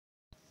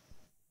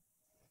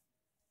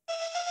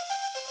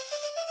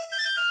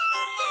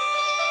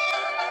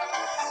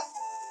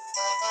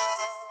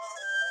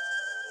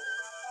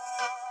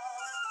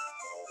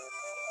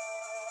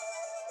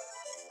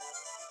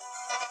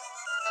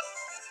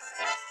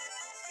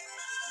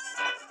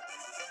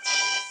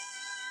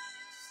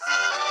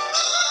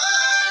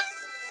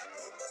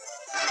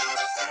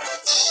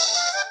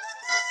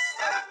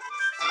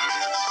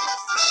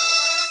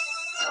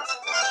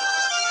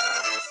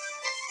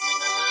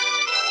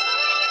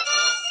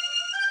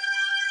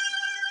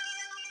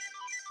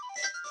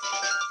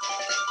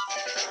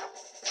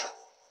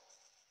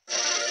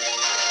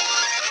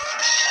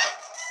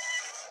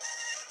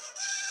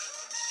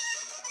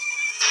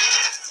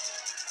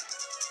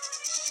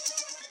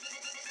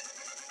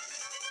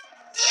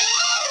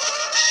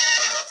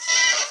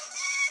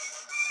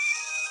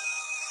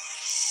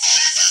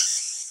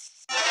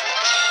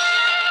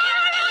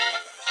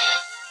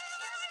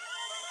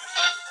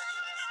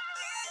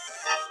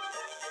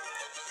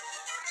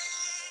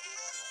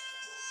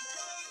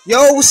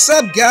Yo, what's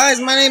up,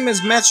 guys? My name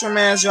is Metro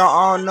Man, as y'all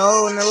all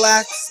know. In the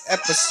last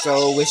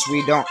episode, which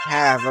we don't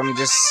have, I'm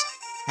just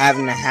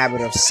having the habit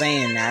of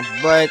saying that.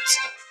 But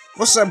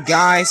what's up,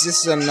 guys?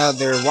 This is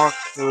another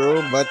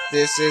walkthrough, but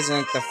this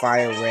isn't the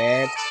Fire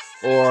Red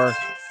or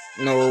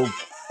no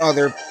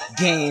other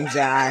games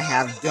that I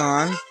have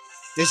done.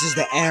 This is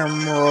the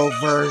Emerald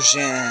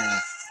version.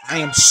 I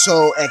am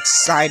so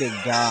excited,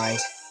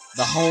 guys.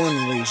 The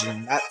Hoenn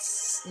Region.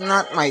 That's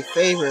not my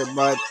favorite,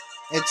 but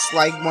it's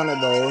like one of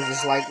those.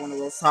 It's like one of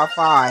those top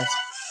fives.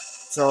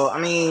 So I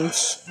mean,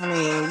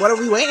 what are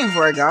we waiting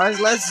for, guys?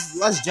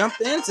 Let's jump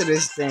into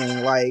this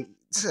thing. Like,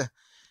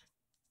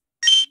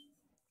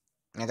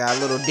 I got a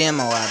little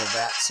demo out of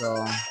that.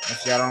 So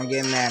if y'all don't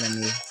get mad at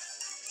me,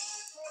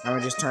 I'm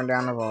gonna just turn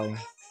down the volume.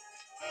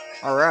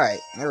 All right,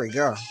 there we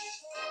go.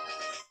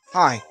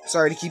 Hi,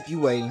 sorry to keep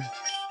you waiting.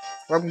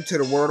 Welcome to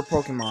the world of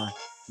Pokemon.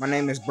 My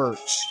name is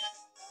Birch,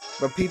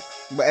 but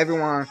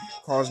everyone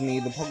calls me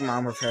the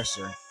Pokemon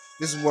Professor.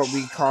 This is what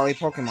we call a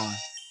Pokemon.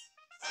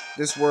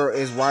 This world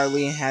is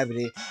widely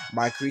inhabited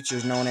by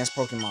creatures known as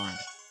Pokemon.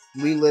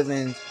 We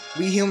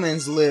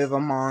humans live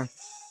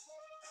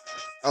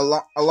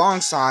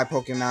alongside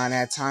Pokemon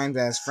at times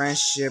as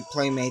friendship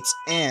playmates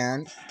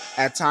and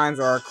at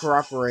times are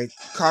cooperative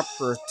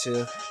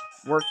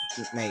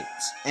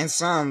workmates. And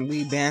some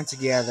we band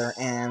together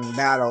and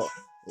battle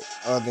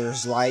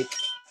others like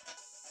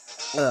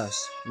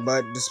us.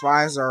 But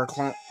despite our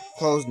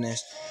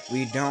closeness,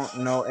 we don't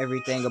know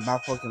everything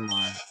about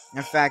Pokemon.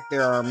 In fact,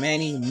 there are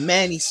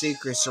many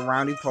secrets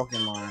surrounding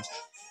Pokemon.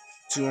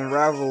 To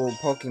unravel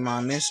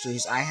Pokemon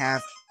mysteries, I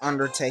have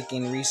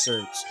undertaken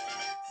research.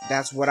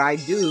 That's what I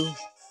do.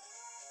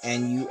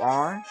 And you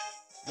are?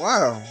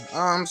 Well,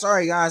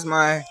 sorry guys,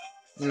 my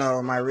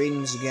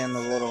reading's getting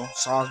a little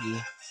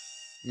soggy.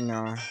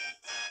 I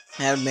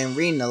haven't been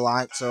reading a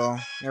lot, so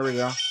there we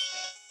go.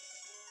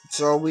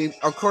 So we,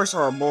 of course,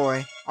 are a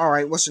boy.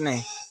 Alright, what's your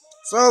name?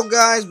 So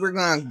guys, we're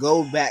gonna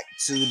go back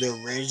to the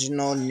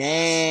original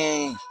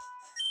name.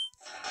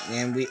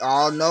 And we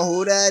all know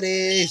who that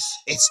is.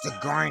 It's the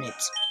Garnet.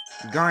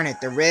 Garnet,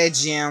 the red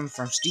gem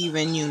from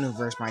Steven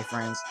Universe, my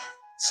friends.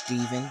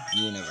 Steven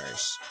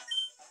Universe.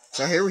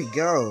 So here we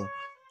go.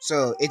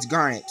 So it's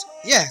Garnet.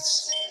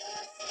 Yes.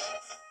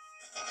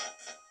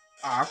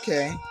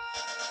 Okay.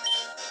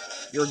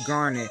 You're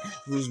Garnet,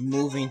 who's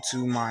moving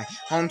to my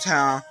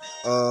hometown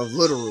of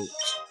Little Root.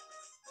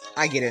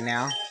 I get it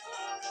now.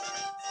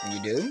 You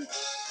do?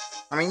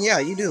 I mean, yeah,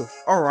 you do.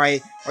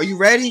 Alright, are you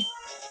ready?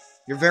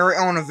 Your very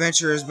own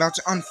adventure is about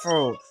to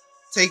unfold.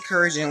 Take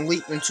courage and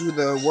leap into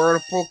the world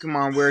of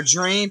Pokemon where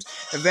dreams,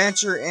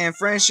 adventure, and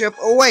friendship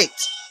await.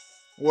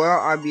 Well,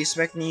 I'll be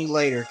expecting you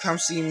later. Come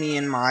see me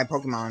in my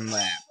Pokemon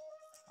lab.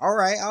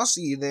 Alright, I'll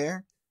see you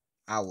there.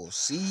 I will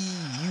see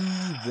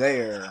you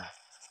there.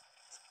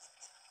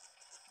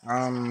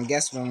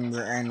 Guess when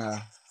we're in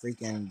a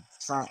freaking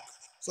trunk.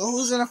 So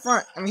who's in the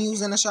front? I mean,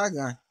 who's in the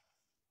shotgun?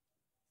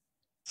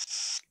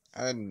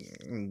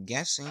 I'm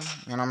guessing.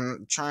 And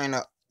I'm trying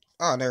to...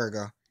 Oh, there we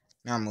go.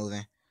 Now I'm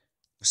moving.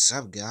 What's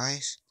up,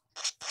 guys?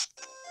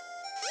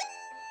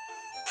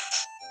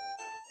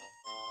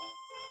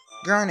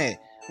 Garnet,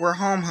 we're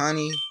home,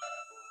 honey.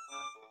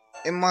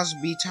 It must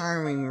be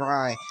tiring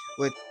ride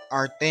with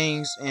our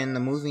things in the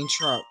moving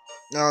truck.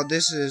 Oh,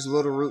 this is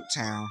Little Root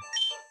Town.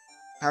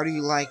 How do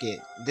you like it?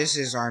 This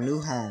is our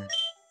new home.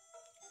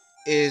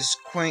 It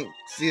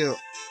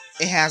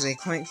has a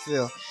quaint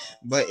feel,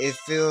 but it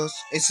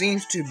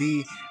seems to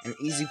be an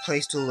easy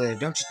place to live,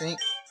 don't you think?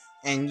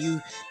 And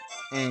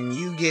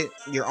you get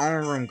your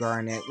own room,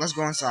 Garnet. Let's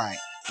go inside.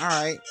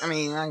 Alright, I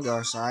can go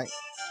inside.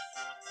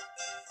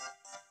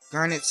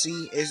 Garnet,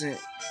 see, isn't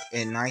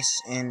it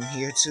nice in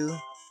here too?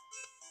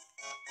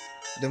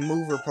 The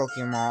mover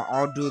Pokemon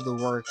all do the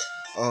work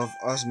of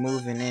us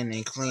moving in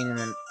and cleaning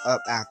it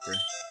up after.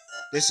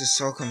 This is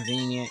so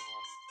convenient.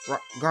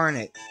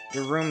 Garnet,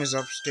 your room is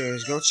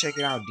upstairs. Go check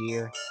it out,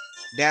 dear.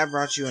 Dad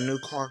brought you a new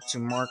clock to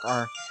mark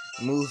our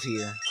move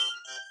here.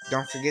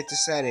 Don't forget to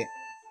set it.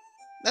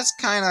 That's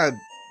kind of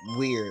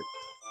weird.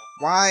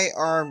 Why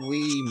are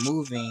we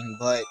moving,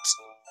 but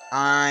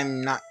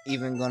I'm not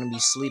even gonna be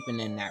sleeping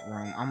in that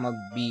room?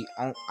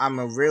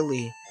 I'ma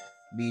really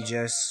be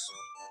just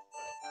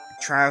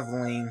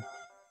traveling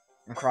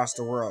across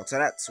the world. So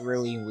that's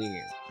really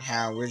weird.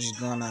 How we're just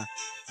gonna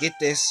get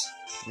this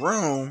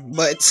room,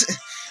 but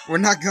we're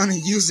not gonna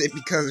use it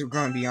because we're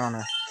gonna be on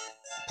a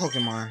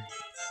Pokemon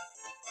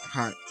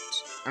hunt.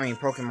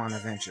 Pokemon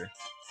adventure.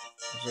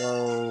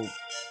 So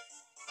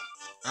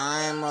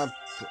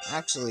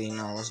actually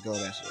no. Let's go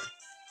this way.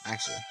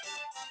 Actually,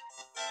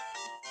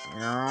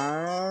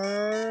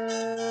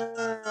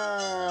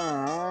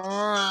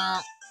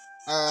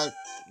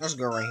 let's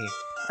go right here.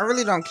 I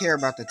really don't care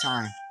about the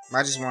time, but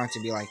I just want it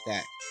to be like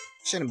that.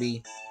 Shouldn't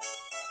be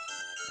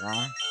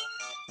wrong.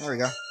 There we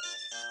go.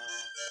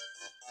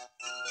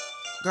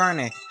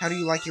 Garnet, how do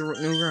you like your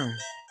new room?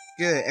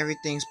 Good,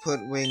 everything's put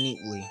away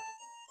neatly.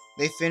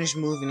 They finished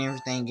moving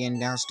everything again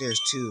downstairs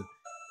too.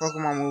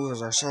 Pokemon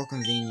movers are so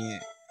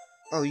convenient.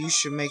 Oh, you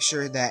should make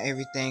sure that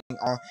everything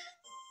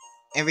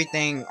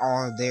everything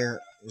all there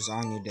is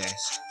on your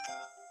desk.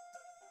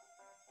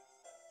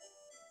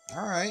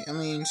 Alright, I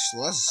mean, so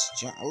let's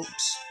jump.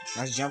 Oops.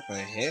 Let's jump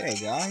ahead,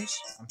 guys.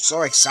 I'm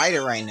so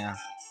excited right now.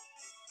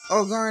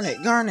 Oh,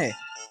 Garnet, Garnet.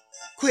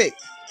 Quick.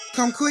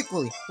 Come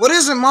quickly. What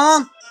is it,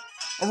 Mom?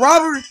 A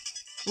robber?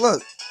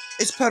 Look,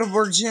 it's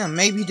Petalburg Gym.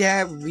 Maybe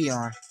Dad would be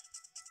on.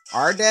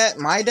 Our dad?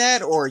 My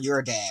dad? Or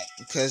your dad?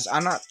 Because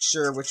I'm not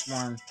sure which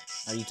one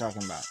are you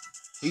talking about.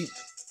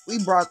 We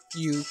brought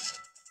you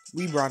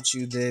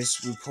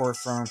this report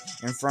from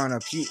in front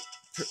of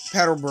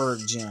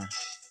Petalburg Gym.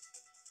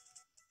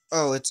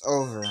 Oh, it's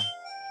over.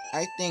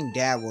 I think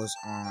Dad was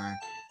on,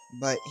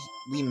 but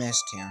we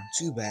missed him.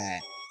 Too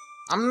bad.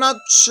 I'm not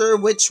sure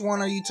which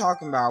one are you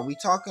talking about. Are we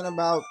talking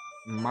about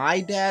my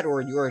dad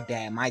or your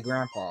dad, my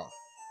grandpa?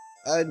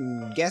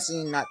 I'm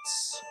guessing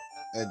that's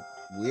a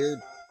weird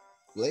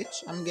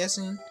glitch, I'm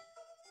guessing.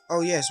 Oh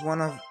yes,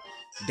 one of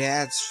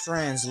Dad's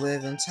friends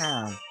live in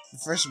town.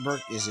 Professor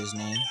Burke is his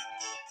name.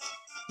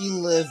 He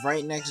lived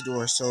right next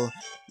door, so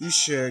you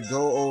should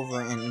go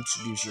over and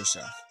introduce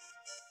yourself.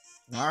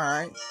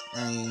 Alright,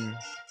 I mean,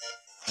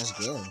 let's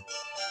go.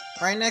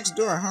 Right next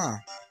door, huh?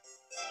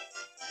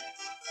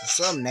 What's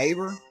up,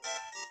 neighbor?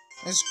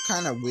 It's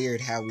kind of weird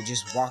how we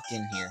just walk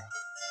in here.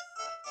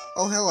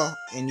 Oh, hello,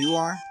 and you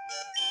are?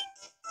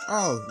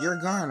 Oh, you're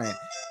Garnet,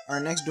 our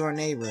next door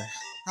neighbor.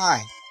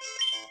 Hi.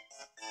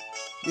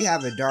 We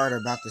have a daughter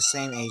about the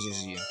same age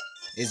as you.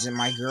 Is it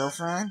my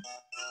girlfriend?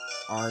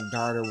 Our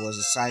daughter was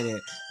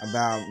excited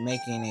about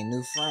making a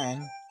new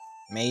friend.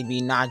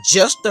 Maybe not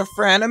just a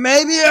friend, or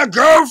maybe a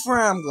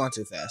girlfriend. I'm going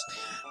too fast.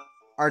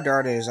 Our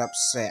daughter is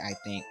upset, I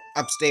think.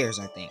 Upstairs,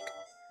 I think.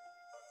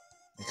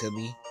 It could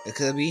be. It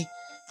could be.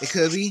 It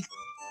could be.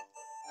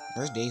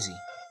 Where's Daisy?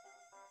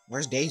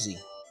 Where's Daisy?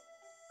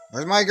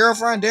 Where's my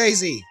girlfriend,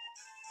 Daisy?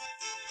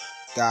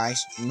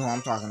 Guys, you know what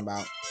I'm talking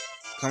about.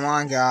 Come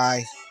on,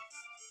 guys.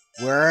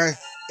 Where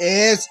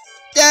is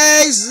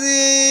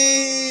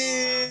Daisy?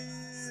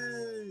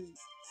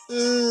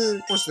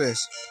 What's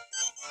this?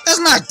 That's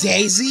not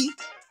Daisy.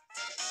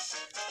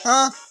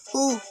 Huh?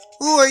 Who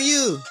are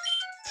you?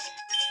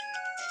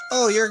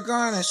 Oh, you're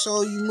gone.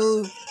 So you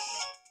moved.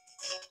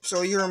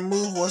 So your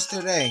move was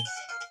today.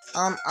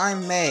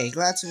 I'm May.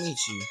 Glad to meet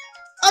you.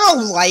 I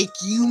don't like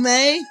you,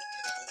 May.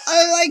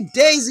 I like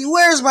Daisy.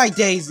 Where's my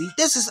Daisy?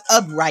 This is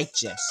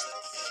unrighteous.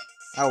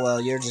 Oh well,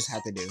 you just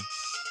have to do.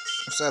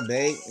 What's up,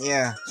 babe?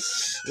 Yeah,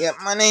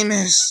 my name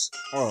is...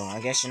 Oh,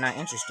 I guess you're not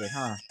interested,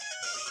 huh?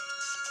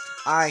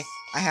 I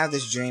have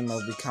this dream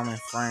of becoming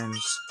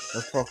friends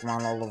with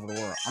Pokemon all over the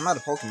world. I'm not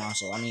a Pokemon,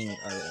 so I mean...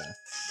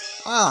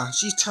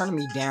 she's turning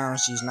me down.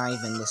 She's not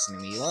even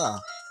listening to me.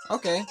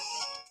 Okay.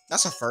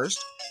 That's a first.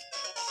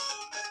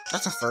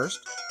 That's a first.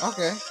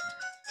 Okay.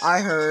 I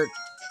heard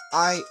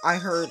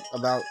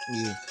about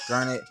you,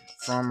 Garnet,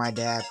 from my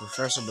dad,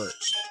 Professor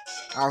Birch.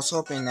 I was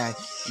hoping that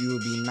you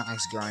would be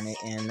nice, Garnet,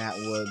 and that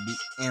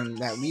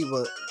we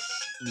would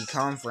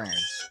become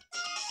friends.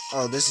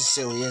 Oh, this is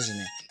silly, isn't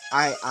it?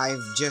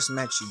 I've just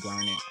met you,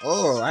 Garnet.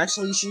 Oh,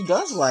 actually, she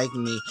does like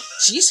me.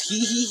 She's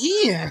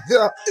he.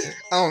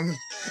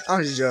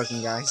 I'm just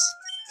joking, guys.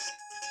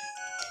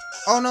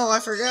 Oh no, I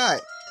forgot.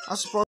 I'm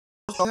supposed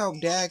to help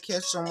Dad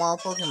catch some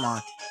wild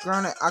Pokemon.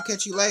 Garnet, I'll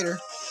catch you later.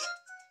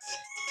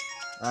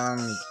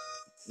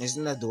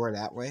 Isn't the door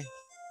that way?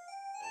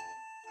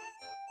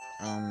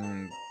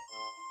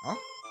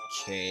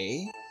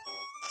 Okay.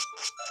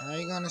 How are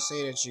you gonna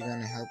say that you're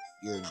gonna help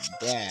your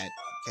dad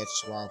catch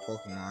wild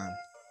Pokemon,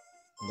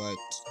 but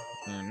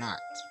you're not?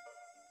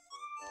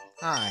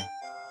 Hi.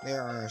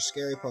 There are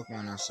scary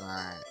Pokemon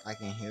outside. I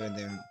can hear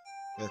their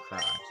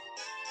cries.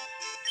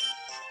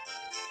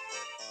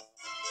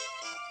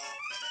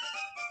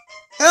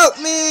 Help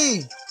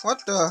me!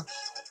 What the?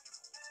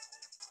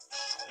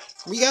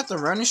 We got the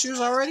running shoes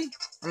already?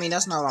 I mean,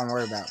 that's not what I'm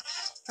worried about.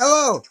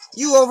 Hello!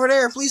 You over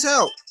there, please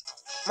help!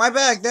 My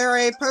bag, there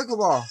a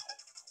Pokeball.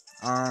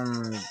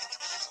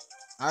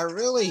 I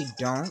really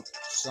don't.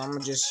 So I'm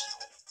just...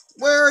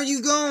 Where are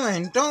you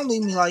going? Don't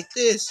leave me like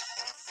this.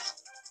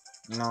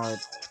 You know what?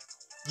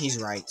 He's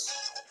right.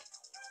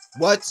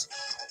 What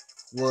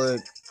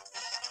would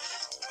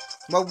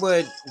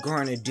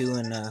Garnet do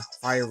in the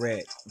Fire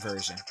Red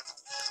version?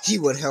 He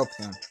would help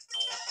him.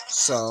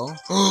 So,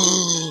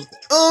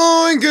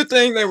 oh, and good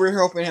thing that we're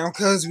helping him,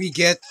 because we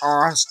get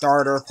our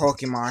starter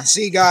Pokemon.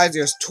 See, guys,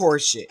 there's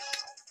Torchic.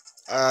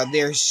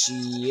 There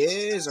she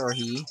is, or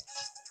he.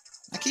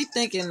 I keep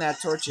thinking that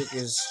Torchic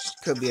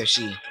could be a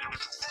she.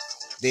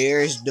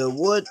 There's the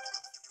Wood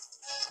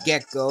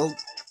Gecko.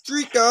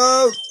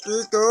 Trico.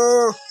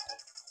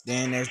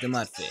 Then there's the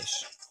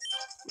Mudfish.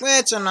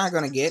 Which I'm not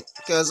gonna get,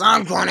 because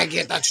I'm gonna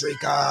get the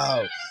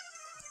Trico.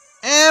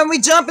 And we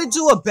jump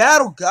into a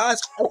battle,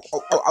 guys.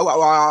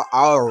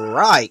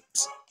 Alright.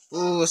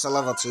 Ooh, it's a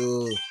level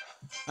 2.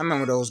 I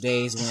remember those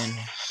days when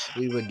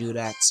we would do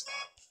that.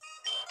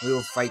 We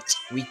would fight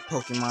weak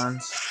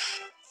Pokemons.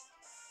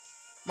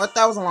 But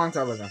that was a long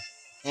time ago.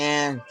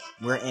 And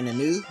we're in a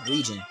new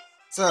region.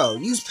 So,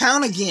 use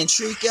Pound again,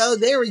 Trico.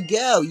 There we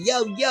go.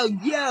 Yo,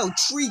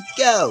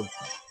 Trico.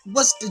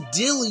 What's the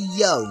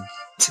dealio?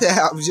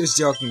 I'm just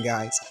joking,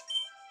 guys.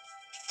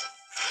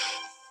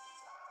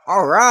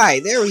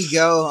 Alright, there we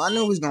go. I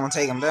knew we was gonna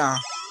take him down.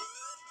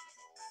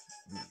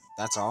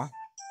 That's all.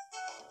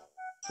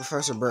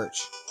 Professor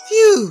Birch.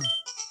 Phew!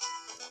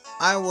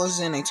 I was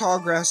in a tall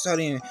grass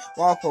studying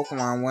wild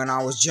Pokemon when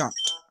I was jumped.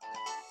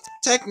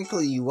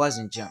 Technically, you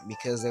wasn't jumped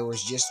because there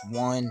was just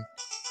one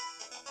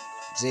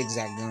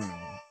zigzag gun.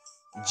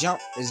 Jump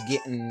is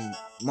getting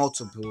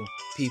multiple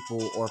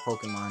people or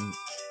Pokemon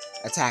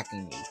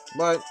attacking you.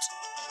 But,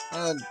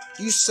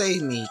 you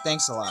saved me.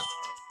 Thanks a lot.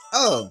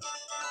 Oh,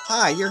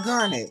 hi, you're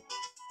Garnet.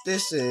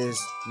 This is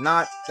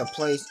not the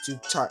place to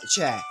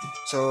chat.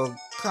 So,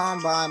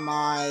 come by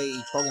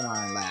my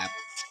Pokemon lab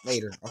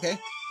later, okay?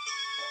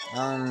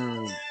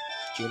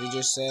 Cutie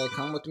just said,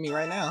 come with me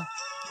right now.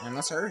 And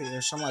let's hurry,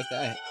 or something like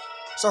that.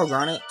 So,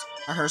 Garnet,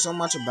 I heard so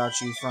much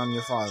about you from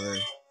your father.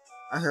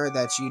 I heard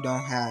that you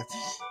don't have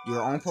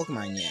your own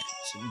Pokemon yet.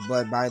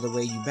 But by the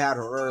way you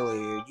battled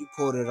earlier, you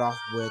pulled it off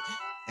with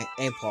an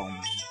Apalm.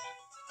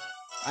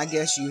 I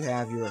guess you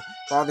have your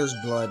father's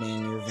blood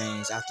in your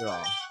veins after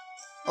all.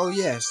 Oh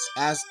yes,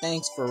 as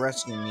thanks for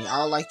rescuing me,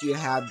 I would like you to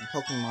have the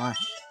Pokemon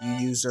you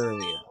used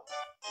earlier.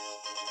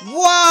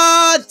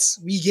 What?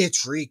 We get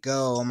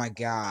Trico, oh my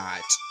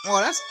god. Oh,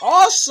 that's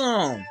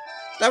awesome!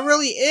 That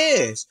really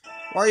is!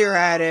 While you're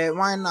at it,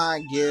 why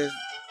not give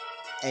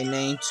a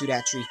name to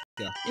that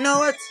Trico? You know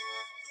what?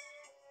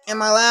 In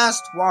my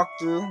last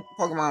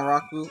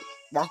Pokemon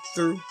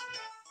walkthrough,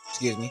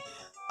 excuse me,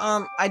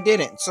 I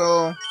didn't.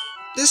 So,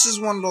 this is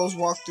one of those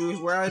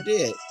walkthroughs where I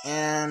did.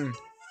 And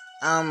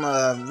I'm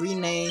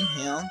rename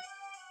him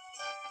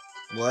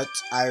what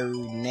I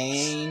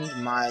named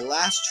my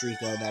last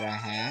Trico that I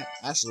had.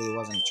 Actually, it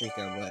wasn't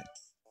Trico, but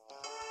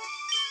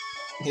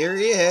here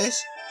he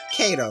is,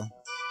 Kato.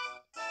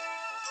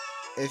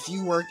 If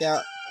you work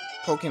out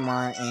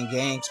Pokemon and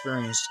gain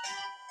experience,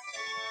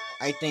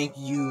 I think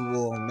you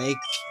will make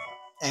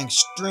an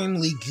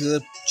extremely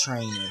good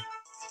trainer.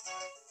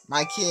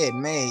 My kid,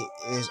 May,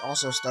 is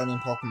also studying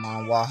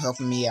Pokemon while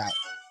helping me out.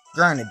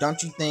 Granted,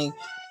 don't you think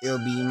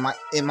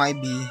it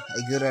might be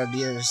a good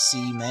idea to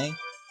see May?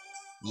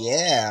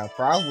 Yeah,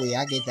 probably.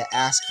 I get to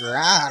ask her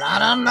out. I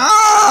don't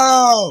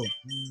know!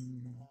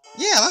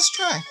 Yeah, let's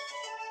try.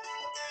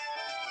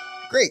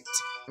 Great.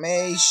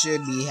 May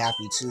should be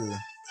happy too.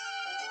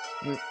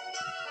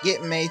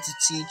 Get May to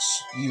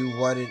teach you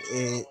what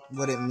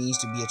it means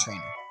to be a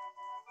trainer.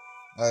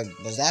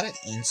 Was that an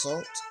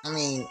insult? I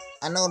mean,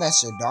 I know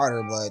that's your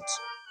daughter, but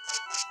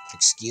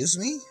excuse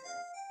me?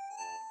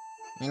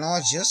 You know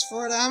what, just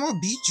for that, I'm gonna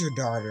beat your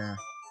daughter.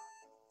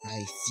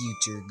 My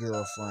future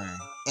girlfriend.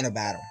 In a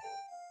battle.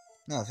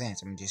 No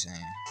offense, I'm just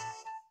saying.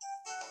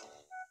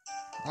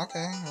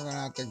 Okay, we're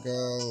gonna have to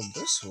go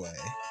this way.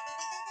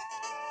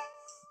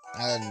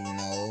 I don't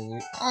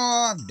know.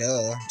 Oh,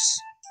 duh.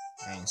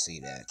 I didn't see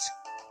that.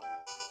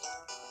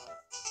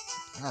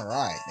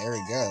 Alright, there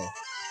we go.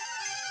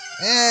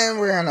 And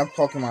we're in a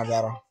Pokemon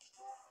battle.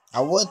 I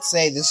would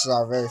say this is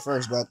our very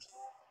first, but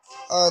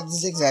the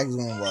zigzag's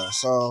doing well.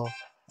 So,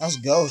 let's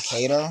go,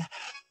 Kato.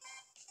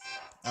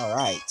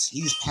 Alright,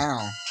 use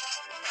Pound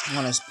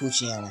on his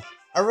Poochyena.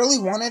 I really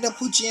wanted a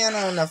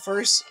Poochyena in the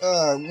first,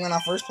 when I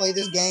first played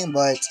this game,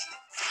 but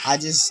I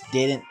just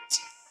didn't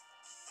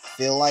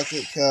feel like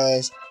it,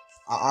 because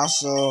I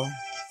also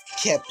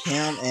kept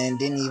him and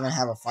didn't even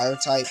have a fire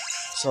type.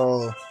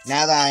 So,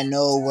 now that I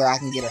know where I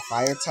can get a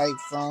fire type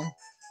from,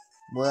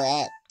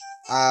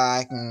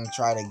 I can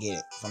try to get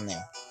it from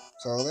there.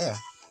 So, there.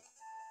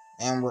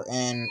 And we're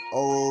in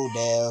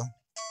Odell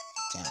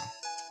Town.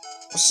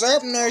 What's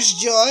up, Nurse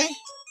Joy?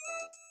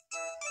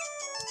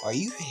 Are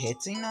you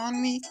hitting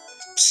on me?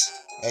 Psst.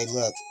 Hey,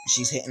 look.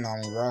 She's hitting on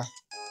me, bro.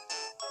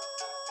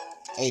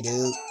 Hey,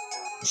 dude.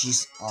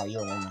 Oh,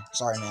 you're a woman.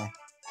 Sorry, man.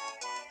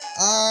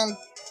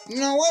 You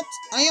know what?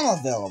 I am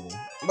available.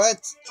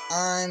 But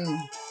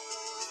I'm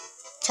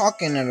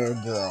talking to the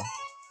girl.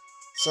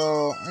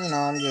 So, you know,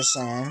 I'm just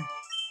saying.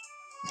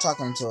 I'm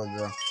talking to a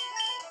girl.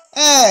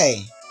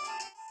 Hey!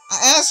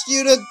 I asked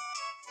you to...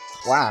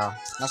 Wow.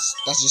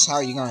 That's just how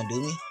you're gonna do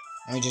me?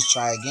 Let me just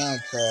try again,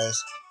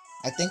 because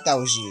I think that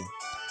was you.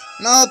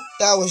 No,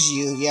 that was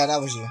you. Yeah,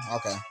 that was you.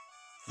 Okay.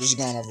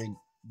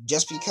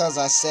 Just because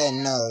I said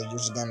no, you're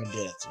just gonna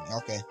do that to me.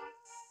 Okay.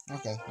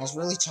 Okay. That's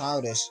really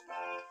childish.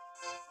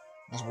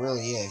 That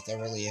really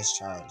is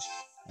childish.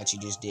 That you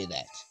just did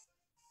that.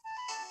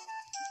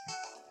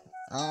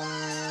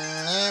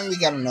 And we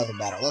got another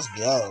battle. Let's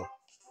go.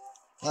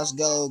 Let's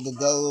go, go.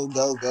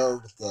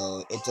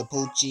 It's a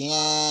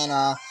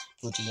Poochyena.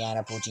 Poochyena.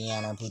 Yeah,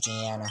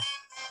 Poochyena.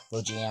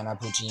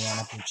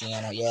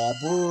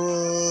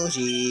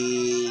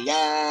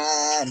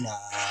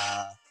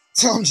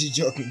 I'm just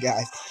joking,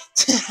 guys.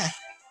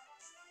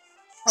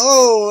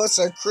 Oh, it's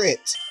a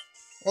crit.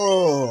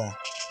 Oh,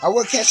 I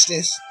would catch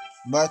this,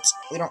 but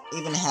we don't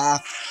even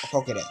have a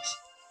Pokedex.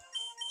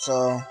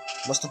 So,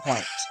 what's the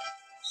point?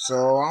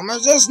 So, I'm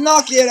gonna just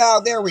knock it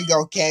out. There we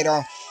go,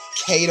 Kato.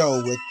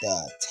 Kato with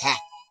the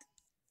attack.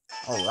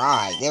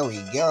 Alright, there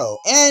we go.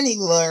 And he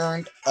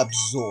learned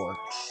Absorb.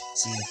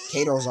 See,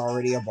 Kato's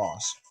already a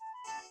boss.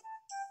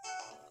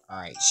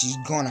 Alright, she's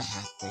gonna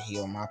have to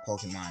heal my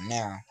Pokemon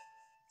now.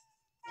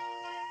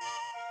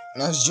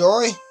 Nurse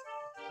Joy,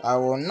 I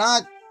will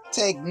not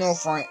take no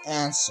for an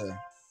answer.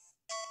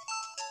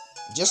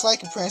 Just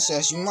like a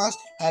princess, you must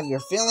have your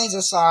feelings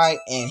aside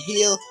and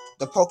heal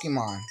the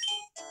Pokemon.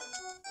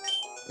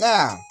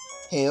 Now,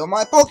 heal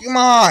my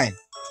Pokemon,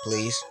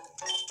 please.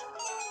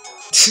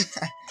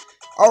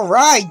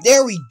 Alright,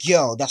 there we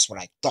go. That's what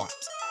I thought.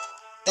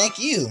 Thank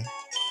you.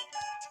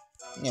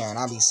 Yeah, and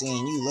I'll be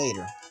seeing you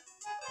later.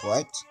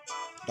 What?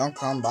 Don't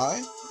come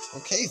by?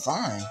 Okay,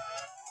 fine.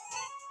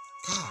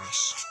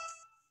 Gosh,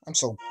 I'm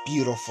so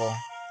beautiful.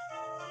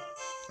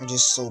 I'm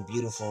just so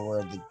beautiful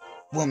where the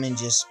woman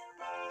just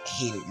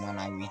hated when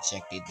I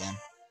rejected them.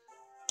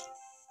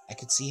 I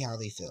could see how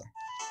they feel.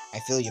 I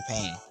feel your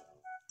pain.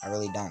 I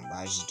really don't, but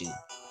I just do.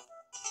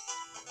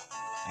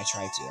 I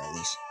try to, at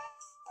least.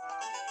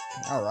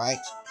 Alright.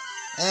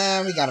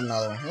 And we got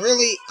another one.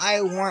 Really,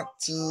 I want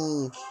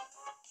to...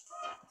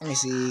 Let me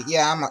see.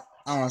 Yeah,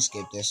 I want to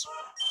skip this.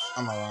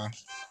 I'm gonna run.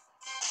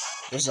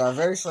 This is our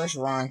very first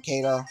run,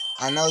 Kato.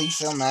 I know you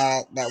feel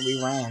mad that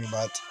we ran,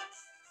 but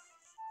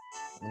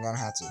we're gonna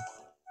have to.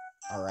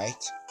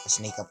 Alright. Let's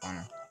sneak up on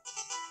her.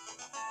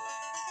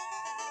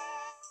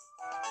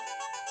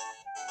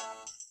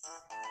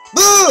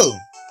 Boo!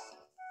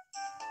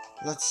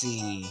 Let's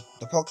see.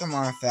 The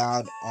Pokemon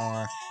found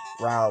on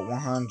Route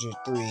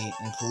 103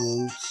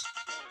 includes...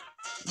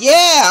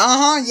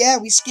 Yeah, yeah,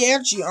 we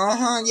scared you.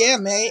 Yeah,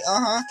 mate,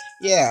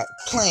 yeah,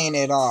 playing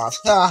it off.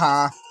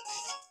 Haha.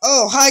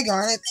 Oh, hi,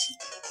 Garnet.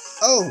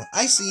 Oh,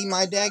 I see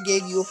my dad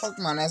gave you a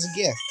Pokemon as a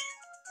gift.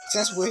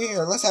 Since we're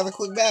here, let's have a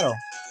quick battle.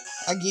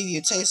 I'll give you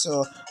a taste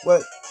of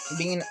what's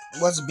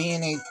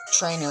being a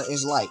trainer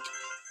is like.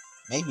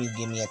 Maybe you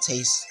give me a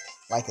taste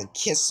like a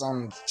kiss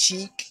on the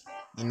cheek.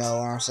 You know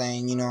what I'm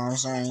saying? You know what I'm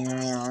saying? You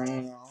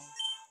know.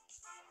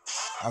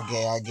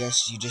 Okay, I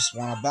guess you just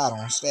want a battle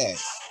instead.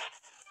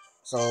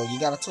 So you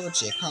got a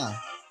Torchic, huh?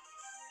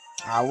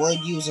 I would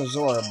use a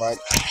Zora, but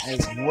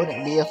it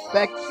wouldn't be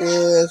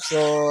effective,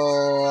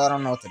 so I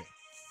don't know what to do.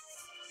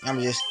 I'm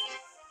just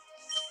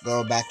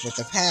go back with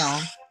the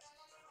pound.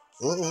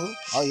 Ooh,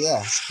 oh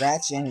yeah,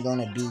 scratch ain't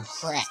gonna do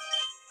crap.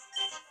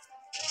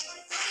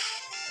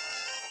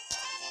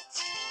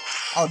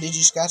 Oh, did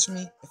you scratch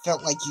me? It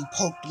felt like you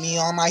poked me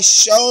on my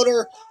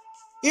shoulder.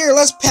 Here,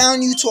 let's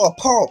pound you to a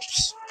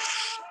pulse.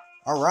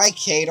 Alright,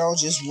 Kato,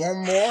 just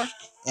one more,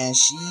 and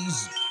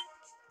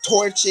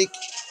Torchic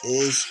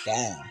is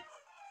down.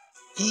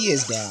 He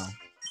is down.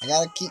 I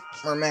gotta keep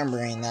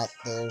remembering that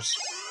there's...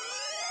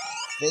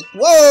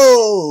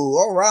 Whoa!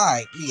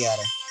 Alright, we got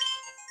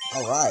her.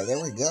 Alright, there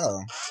we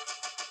go.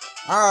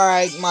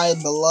 Alright, my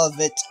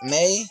beloved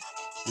May,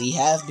 we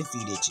have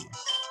defeated you.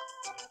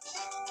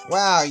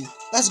 Wow,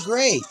 that's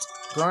great.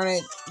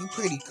 Garnet, you're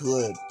pretty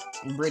good.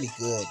 You're pretty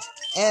good.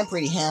 And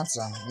pretty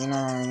handsome. You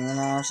know what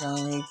I'm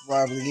saying? You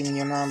probably give me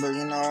your number,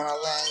 you know what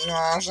I'm saying? You know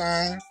what I'm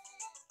saying?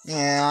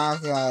 Yeah,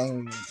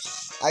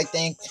 I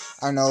think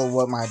I know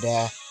what my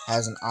dad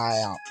has an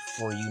eye out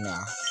for you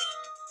now.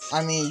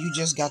 I mean, you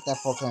just got that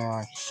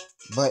Pokemon,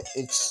 but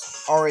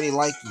it's already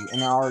like you,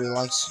 and it already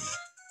likes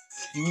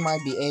you. You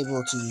might be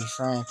able to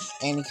befriend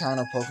any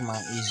kind of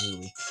Pokemon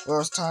easily. Well,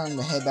 it's time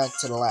to head back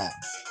to the lab.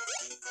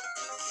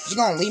 You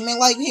gonna leave me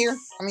like here?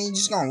 I mean, you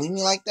just gonna leave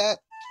me like that?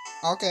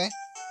 Okay.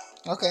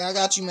 Okay, I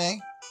got you, May.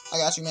 I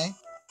got you, May.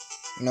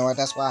 You know what?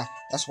 That's why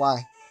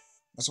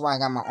I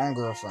got my own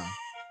girlfriend.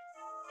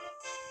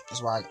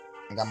 That's why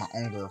I got my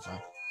own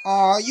girlfriend.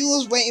 Aw, you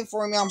was waiting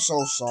for me. I'm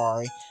so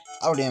sorry.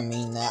 I didn't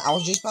mean that. I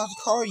was just about to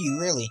call you,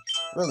 really,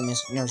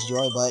 Miss Nurse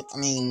Joy. But I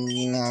mean,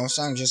 you know,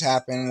 something just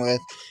happened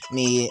with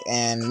me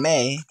and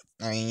May.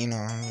 I mean, you know,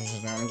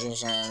 I'm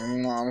just saying. You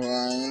know what I'm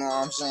saying? You know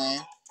what I'm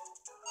saying?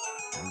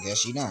 I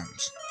guess you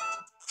don't.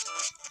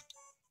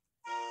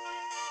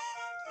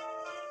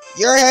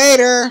 You're a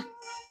hater.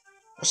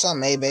 What's up,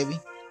 May, baby?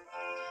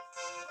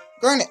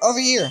 Garnet, over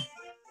here.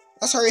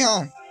 Let's hurry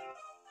home.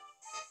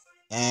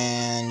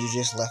 And you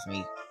just left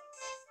me.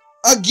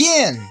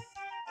 Again!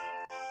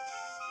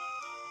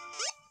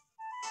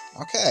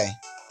 Okay.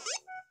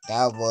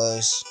 That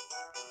was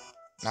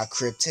not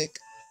cryptic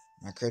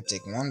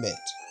one bit.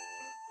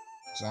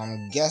 So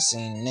I'm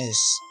guessing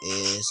this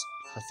is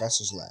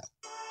Professor's lab.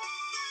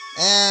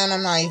 And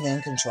I'm not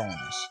even controlling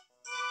this.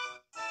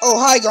 Oh,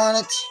 hi,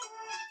 Garnet.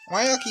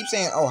 Why y'all keep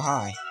saying, oh,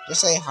 hi?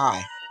 Just say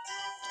hi.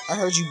 I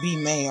heard you beat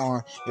May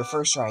on your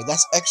first try.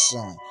 That's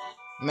excellent.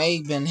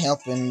 May been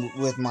helping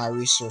with my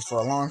research for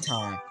a long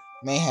time.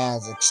 May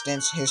has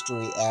extensive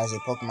history as a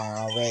Pokemon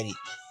already.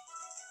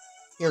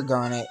 Here,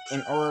 Garnet,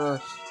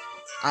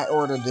 I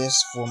ordered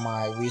this for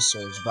my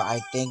research, but I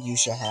think you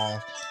should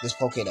have this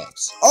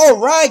Pokédex.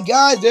 Alright,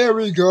 guys, there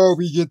we go.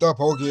 We get the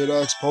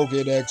Pokédex.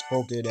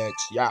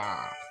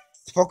 Yeah.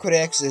 The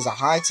Pokédex is a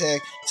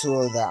high-tech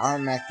tool that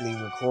automatically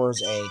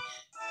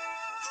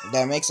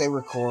makes a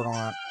record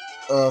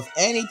of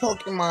any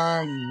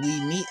Pokemon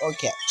we meet or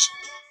catch.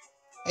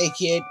 Hey,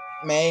 kid,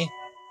 May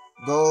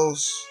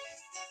goes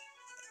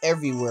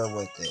everywhere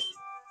with it.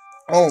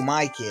 Oh,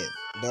 my kid.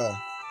 Duh.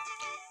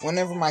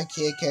 Whenever my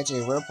kid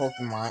catches a rare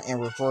Pokemon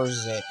and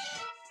records it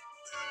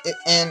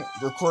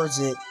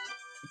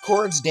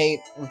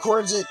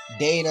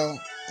data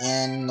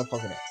in the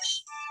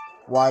Pokedex.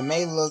 While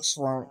May looks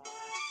for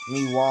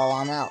me while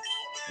I'm out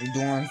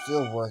doing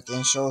field work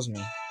and shows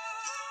me.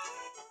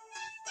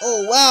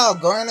 Oh wow,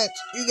 Garnet,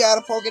 you got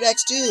a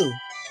Pokedex too.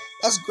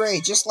 That's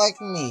great, just like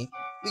me.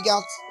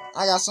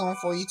 I got something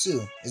for you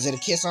too. Is it a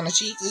kiss on the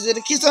cheek? Is it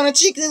a kiss on the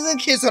cheek? Is it a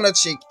kiss on the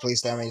cheek?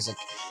 Please tell me it's like,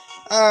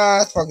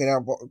 it's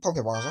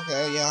Pokeballs.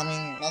 Okay, yeah, I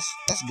mean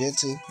that's good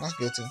too. That's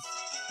good too.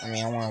 I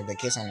mean, I wanted the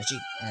kiss on the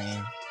cheek. I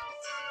mean,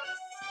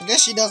 I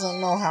guess she doesn't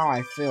know how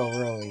I feel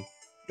really.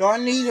 Do I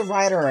need to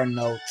write her a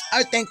note?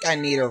 I think I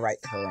need to write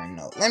her a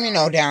note. Let me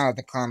know down in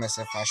the comments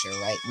if I should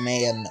write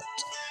May a note.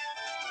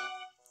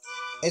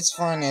 It's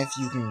fun if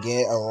you can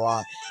get a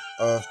lot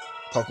of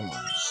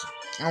Pokemon.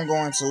 I'm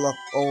going to look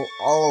all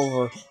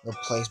over the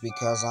place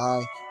because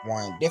I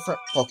want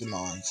different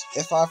Pokemons.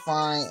 If I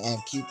find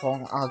and keep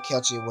Pokemon, I'll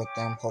catch it with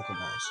them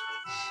Pokeballs.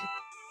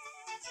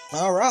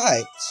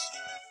 Alright.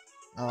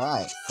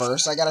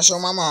 First, I gotta show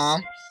my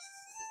mom.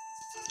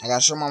 I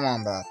gotta show my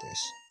mom about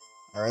this.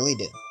 I really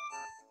do.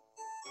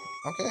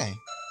 Okay.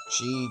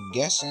 She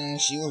guessing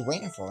she was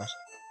waiting for us.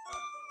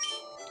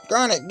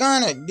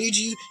 Garnet, did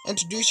you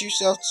introduce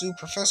yourself to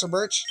Professor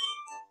Birch?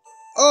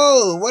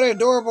 Oh, what an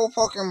adorable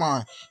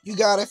Pokemon. You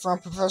got it from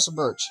Professor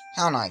Birch.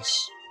 How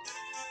nice.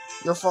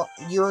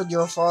 You're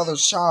your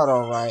father's child,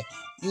 alright.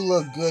 You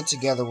look good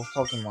together with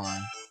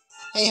Pokemon.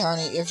 Hey,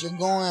 honey, if you're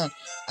going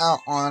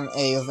out on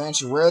a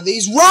adventure, wear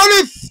these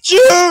running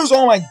shoes!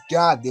 Oh my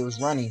god, there was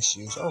running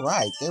shoes.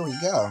 Alright, there we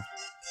go.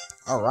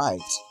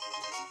 Alright.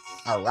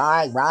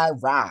 Alright.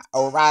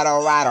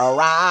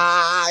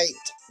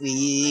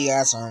 We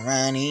got some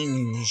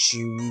running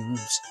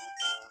shoes.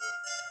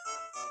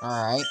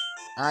 Alright.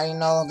 I already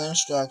know the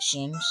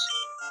instructions.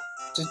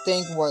 To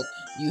think what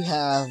you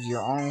have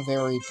your own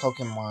very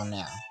Pokemon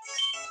now.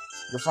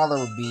 Your father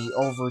would be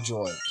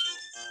overjoyed.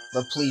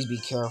 But please be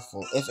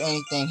careful. If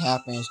anything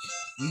happens,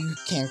 you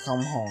can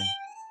come home.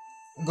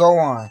 Go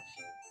on.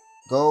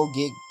 Go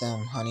get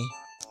them, honey.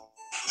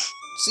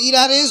 See,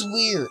 that is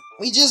weird.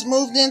 We just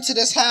moved into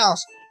this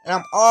house, and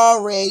I'm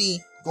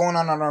already going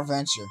on an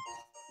adventure.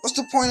 What's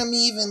the point of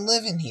me even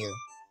living here?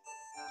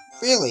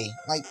 Really?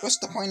 Like, what's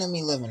the point of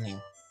me living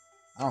here?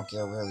 I don't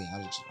care, really.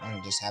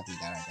 I'm just happy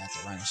that I got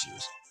the running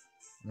shoes.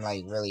 I'm,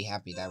 like, really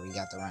happy that we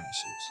got the running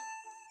shoes.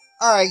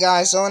 Alright,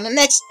 guys, so in the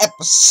next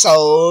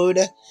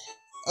episode,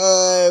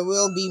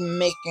 we'll be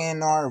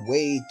making our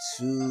way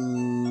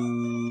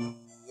to...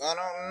 I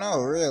don't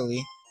know,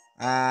 really.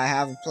 I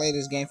haven't played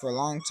this game for a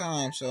long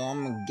time, so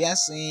I'm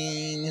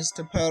guessing it's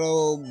to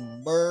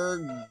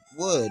Petalburg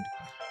Wood.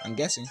 I'm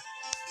guessing.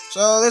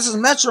 So this is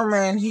Metro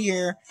Man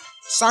here,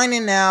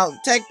 signing out.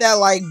 Take that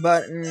like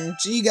button.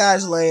 See you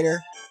guys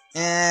later,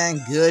 and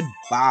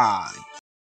goodbye.